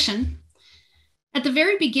 In addition, at the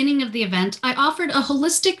very beginning of the event, I offered a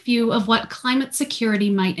holistic view of what climate security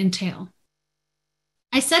might entail.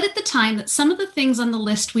 I said at the time that some of the things on the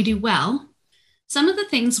list we do well, some of the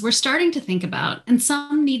things we're starting to think about, and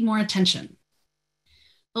some need more attention.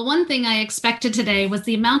 The one thing I expected today was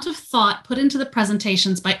the amount of thought put into the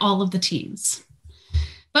presentations by all of the teams.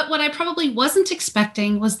 But what I probably wasn't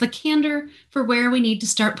expecting was the candor for where we need to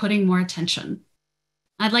start putting more attention.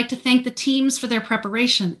 I'd like to thank the teams for their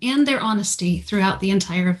preparation and their honesty throughout the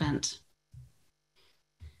entire event.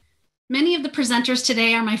 Many of the presenters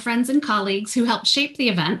today are my friends and colleagues who helped shape the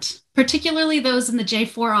event, particularly those in the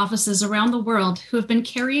J4 offices around the world who have been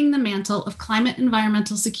carrying the mantle of climate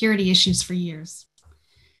environmental security issues for years.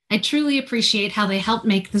 I truly appreciate how they helped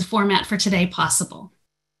make the format for today possible.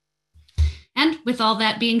 And with all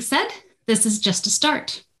that being said, this is just a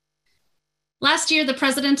start. Last year, the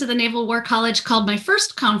president of the Naval War College called my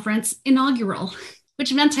first conference inaugural,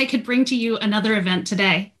 which meant I could bring to you another event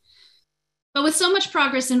today. But with so much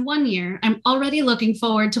progress in one year, I'm already looking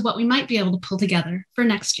forward to what we might be able to pull together for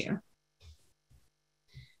next year.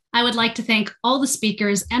 I would like to thank all the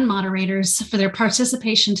speakers and moderators for their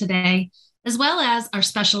participation today, as well as our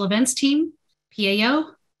special events team,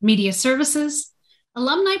 PAO, media services,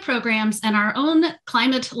 alumni programs, and our own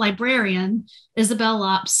climate librarian, Isabel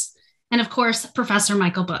Lops, and of course, Professor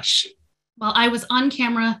Michael Bush. While I was on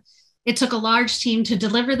camera, it took a large team to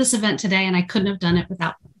deliver this event today, and I couldn't have done it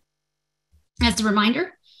without them. As a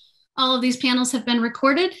reminder, all of these panels have been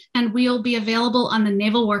recorded and will be available on the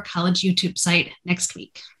Naval War College YouTube site next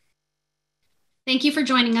week. Thank you for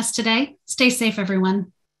joining us today. Stay safe,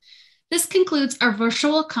 everyone. This concludes our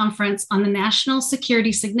virtual conference on the national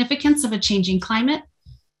security significance of a changing climate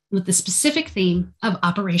with the specific theme of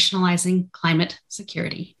operationalizing climate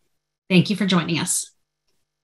security. Thank you for joining us.